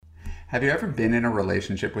Have you ever been in a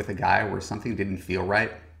relationship with a guy where something didn't feel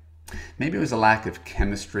right? Maybe it was a lack of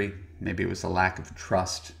chemistry. Maybe it was a lack of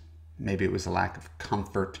trust. Maybe it was a lack of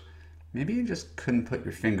comfort. Maybe you just couldn't put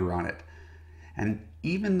your finger on it. And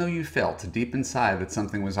even though you felt deep inside that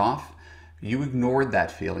something was off, you ignored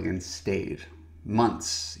that feeling and stayed.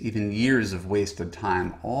 Months, even years of wasted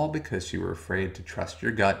time, all because you were afraid to trust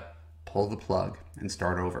your gut, pull the plug, and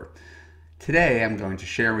start over. Today, I'm going to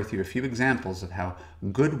share with you a few examples of how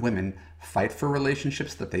good women fight for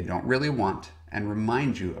relationships that they don't really want and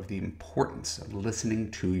remind you of the importance of listening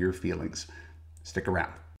to your feelings. Stick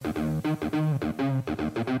around.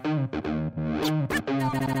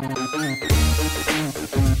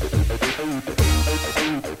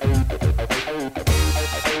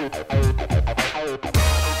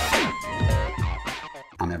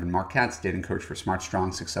 I'm Evan Marc Katz, dating coach for smart,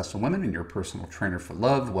 strong, successful women and your personal trainer for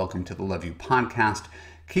love. Welcome to the Love U podcast.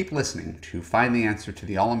 Keep listening to find the answer to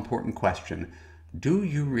the all-important question, do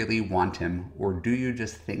you really want him or do you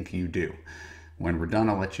just think you do? When we're done,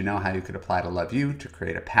 I'll let you know how you could apply to Love U to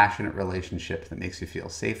create a passionate relationship that makes you feel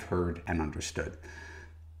safe, heard, and understood.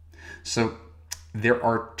 So there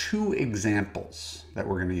are two examples that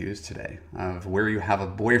we're going to use today of where you have a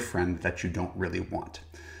boyfriend that you don't really want.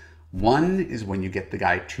 One is when you get the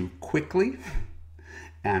guy too quickly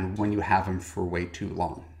and when you have him for way too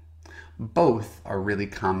long. Both are really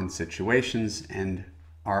common situations and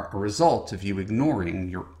are a result of you ignoring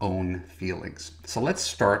your own feelings. So let's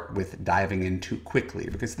start with diving in too quickly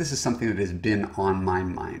because this is something that has been on my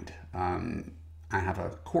mind. I have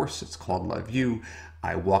a course, it's called Love U.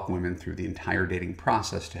 I walk women through the entire dating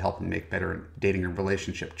process to help them make better dating and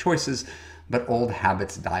relationship choices, but old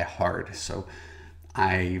habits die hard. So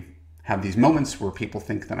I have these moments where people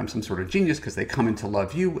think that I'm some sort of genius because they come into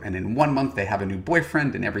Love U and in 1 month they have a new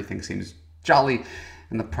boyfriend and everything seems jolly.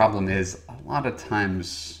 And the problem is a lot of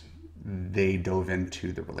times they dove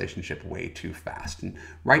into the relationship way too fast. And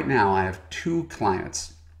right now I have two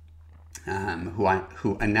clients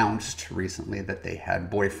who announced recently that they had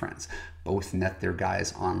boyfriends. Both met their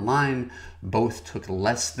guys online. Both took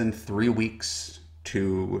less than 3 weeks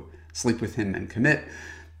to sleep with him and commit.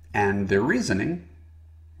 And their reasoning,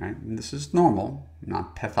 right, and this is normal, I'm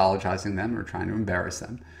not pathologizing them or trying to embarrass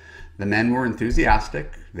them. The men were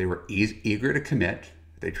enthusiastic. They were eager to commit.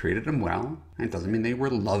 They treated him well. And it doesn't mean they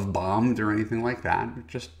were love bombed or anything like that. It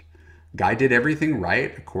just, guy did everything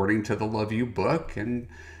right according to the Love U book, and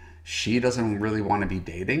she doesn't really want to be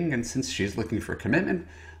dating. And since she's looking for commitment,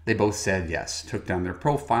 they both said yes, took down their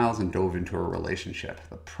profiles and dove into a relationship.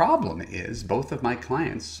 The problem is both of my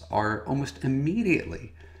clients are almost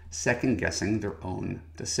immediately second-guessing their own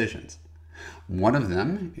decisions. One of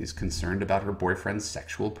them is concerned about her boyfriend's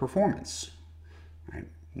sexual performance, right?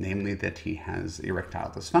 Namely that he has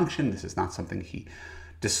erectile dysfunction. This is not something he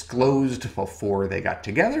disclosed before they got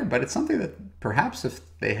together, but it's something that perhaps if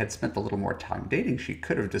they had spent a little more time dating, she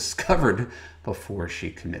could have discovered before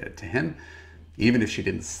she committed to him. Even if she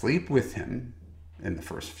didn't sleep with him in the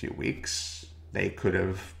first few weeks, they could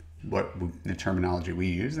have, the terminology we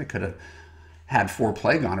use, they could have had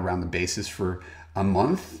foreplay, gone around the bases for a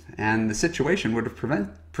month, and the situation would have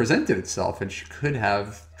presented itself, and she could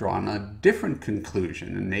have drawn a different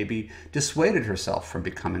conclusion and maybe dissuaded herself from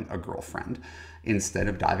becoming a girlfriend instead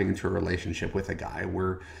of diving into a relationship with a guy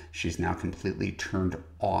where she's now completely turned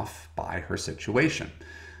off by her situation.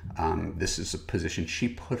 This is a position she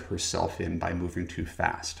put herself in by moving too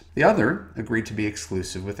fast. The other agreed to be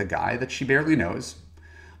exclusive with a guy that she barely knows,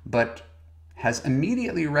 but has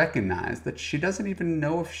immediately recognized that she doesn't even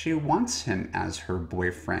know if she wants him as her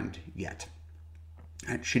boyfriend yet.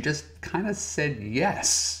 And she just kind of said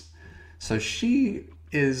yes. So she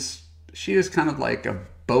is kind of like a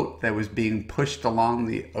boat that was being pushed along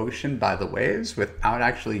the ocean by the waves without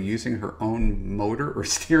actually using her own motor or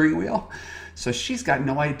steering wheel. So she's got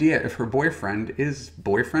no idea if her boyfriend is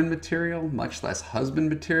boyfriend material, much less husband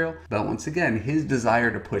material. But once again, his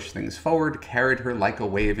desire to push things forward carried her like a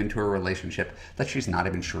wave into a relationship that she's not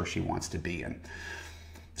even sure she wants to be in.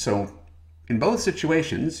 So in both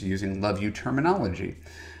situations, using Love U terminology,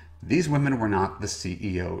 these women were not the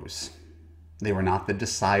CEOs. They were not the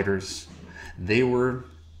deciders. They were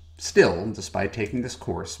still, despite taking this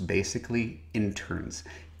course, basically interns,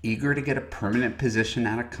 eager to get a permanent position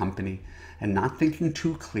at a company and not thinking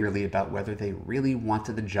too clearly about whether they really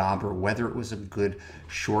wanted the job or whether it was a good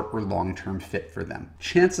short or long-term fit for them.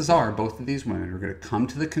 Chances are both of these women are going to come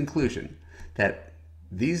to the conclusion that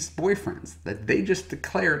these boyfriends that they just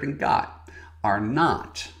declared and got are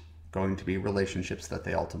not going to be relationships that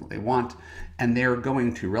they ultimately want, and they're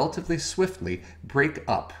going to relatively swiftly break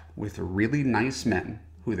up with really nice men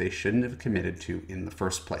who they shouldn't have committed to in the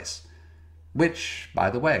first place. which, by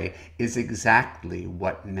the way, is exactly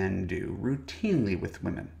what men do routinely with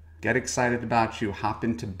women. Get excited about you, hop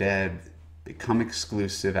into bed, become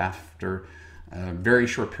exclusive after a very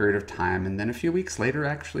short period of time, and then a few weeks later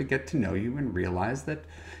actually get to know you and realize that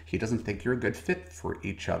he doesn't think you're a good fit for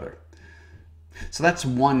each other. So that's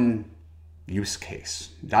one use case.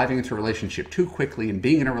 Diving into a relationship too quickly and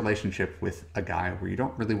being in a relationship with a guy where you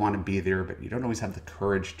don't really want to be there, but you don't always have the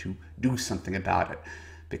courage to do something about it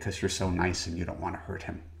because you're so nice and you don't want to hurt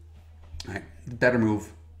him. All right, better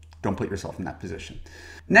move. Don't put yourself in that position.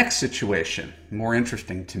 Next situation, more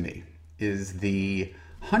interesting to me, is the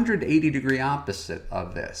 180-degree opposite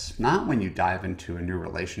of this. Not when you dive into a new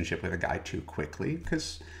relationship with a guy too quickly,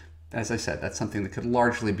 because, as I said, that's something that could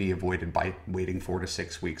largely be avoided by waiting 4 to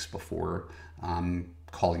 6 weeks before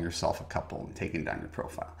calling yourself a couple and taking down your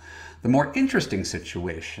profile. The more interesting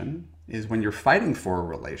situation is when you're fighting for a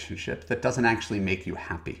relationship that doesn't actually make you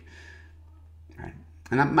happy. Right?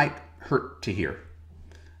 And that might hurt to hear.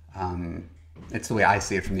 It's the way I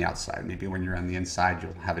see it from the outside. Maybe when you're on the inside,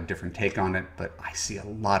 you'll have a different take on it. But I see a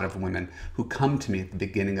lot of women who come to me at the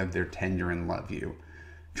beginning of their tenure in Love U,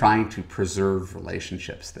 trying to preserve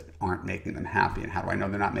relationships that aren't making them happy. And how do I know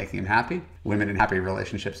they're not making them happy? Women in happy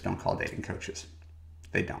relationships don't call dating coaches.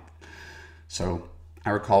 They don't. So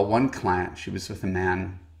I recall one client, she was with a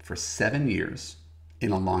man for 7 years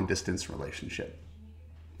in a long distance relationship.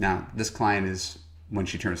 Now, this client is, when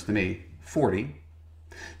she turns to me, 40.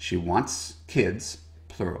 She wants kids,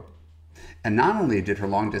 plural. And not only did her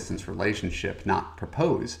long distance relationship not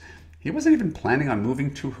propose, he wasn't even planning on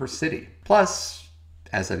moving to her city. Plus,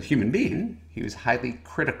 as a human being, he was highly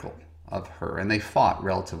critical of her and they fought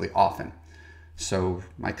relatively often. So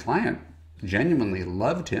my client genuinely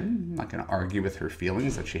loved him. I'm not going to argue with her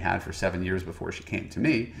feelings that she had for 7 years before she came to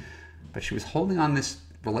me, but she was holding on this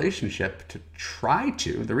relationship to try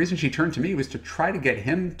to, the reason she turned to me was to try to get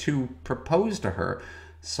him to propose to her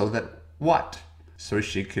so that what? So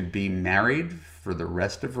she could be married for the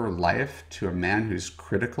rest of her life to a man who's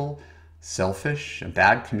critical, selfish, a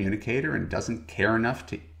bad communicator, and doesn't care enough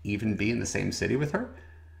to even be in the same city with her?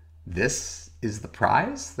 This is the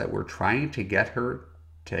prize that we're trying to get her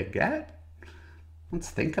to get?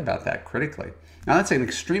 Let's think about that critically. Now that's an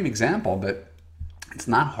extreme example, but it's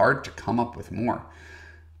not hard to come up with more.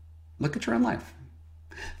 Look at your own life.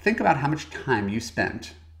 Think about how much time you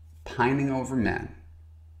spent pining over men,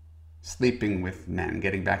 sleeping with men,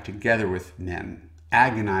 getting back together with men,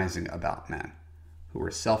 agonizing about men who are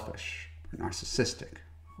selfish, or narcissistic,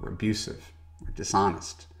 or abusive, or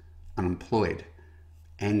dishonest, unemployed,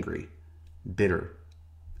 angry, bitter,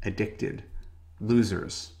 addicted,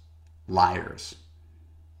 losers, liars.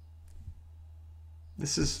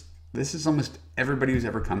 This is almost everybody who's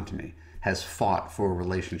ever come to me has fought for a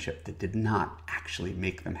relationship that did not actually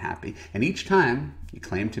make them happy. And each time you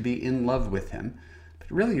claim to be in love with him, but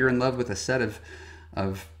really you're in love with a set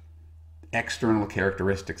of external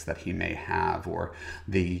characteristics that he may have, or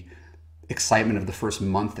the excitement of the first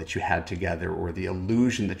month that you had together, or the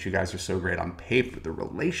illusion that you guys are so great on paper. The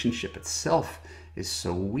relationship itself is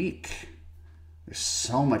so weak. There's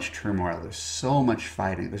so much turmoil, there's so much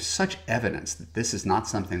fighting, there's such evidence that this is not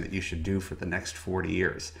something that you should do for the next 40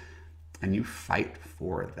 years. And you fight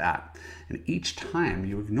for that. And each time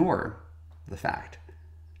you ignore the fact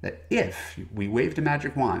that if we waved a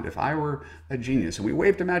magic wand, if I were a genius and we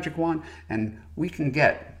waved a magic wand and we can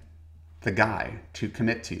get the guy to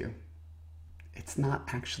commit to you, it's not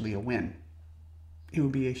actually a win. It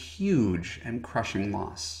would be a huge and crushing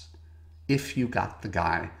loss if you got the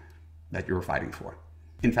guy that you were fighting for.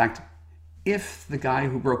 In fact, if the guy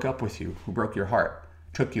who broke up with you, who broke your heart,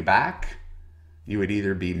 took you back, you would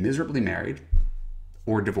either be miserably married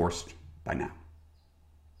or divorced by now.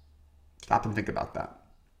 Stop and think about that.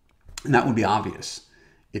 And that would be obvious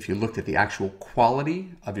if you looked at the actual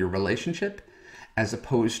quality of your relationship as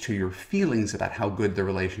opposed to your feelings about how good the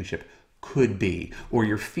relationship could be, or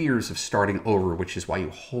your fears of starting over, which is why you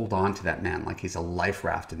hold on to that man like he's a life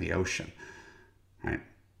raft in the ocean, right?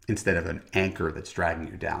 Instead of an anchor that's dragging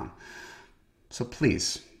you down. So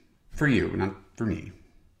please, for you, not for me,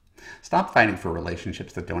 stop fighting for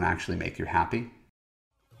relationships that don't actually make you happy.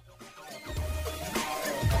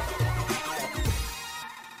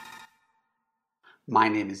 My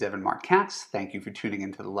name is Evan Marc Katz. Thank you for tuning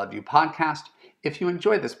into the Love U podcast. If you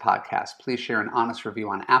enjoyed this podcast, please share an honest review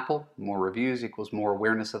on Apple. More reviews equals more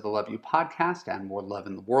awareness of the Love U podcast and more love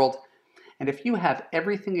in the world. And if you have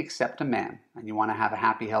everything except a man and you want to have a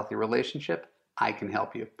happy, healthy relationship, I can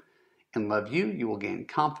help you. In Love U, you will gain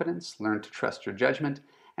confidence, learn to trust your judgment,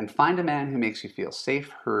 and find a man who makes you feel safe,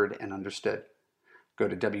 heard, and understood. Go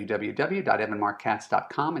to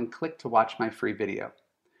www.evanmarckatz.com and click to watch my free video.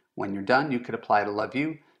 When you're done, you could apply to Love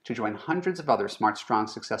U to join hundreds of other smart, strong,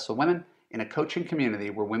 successful women in a coaching community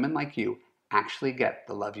where women like you actually get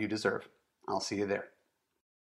the love you deserve. I'll see you there.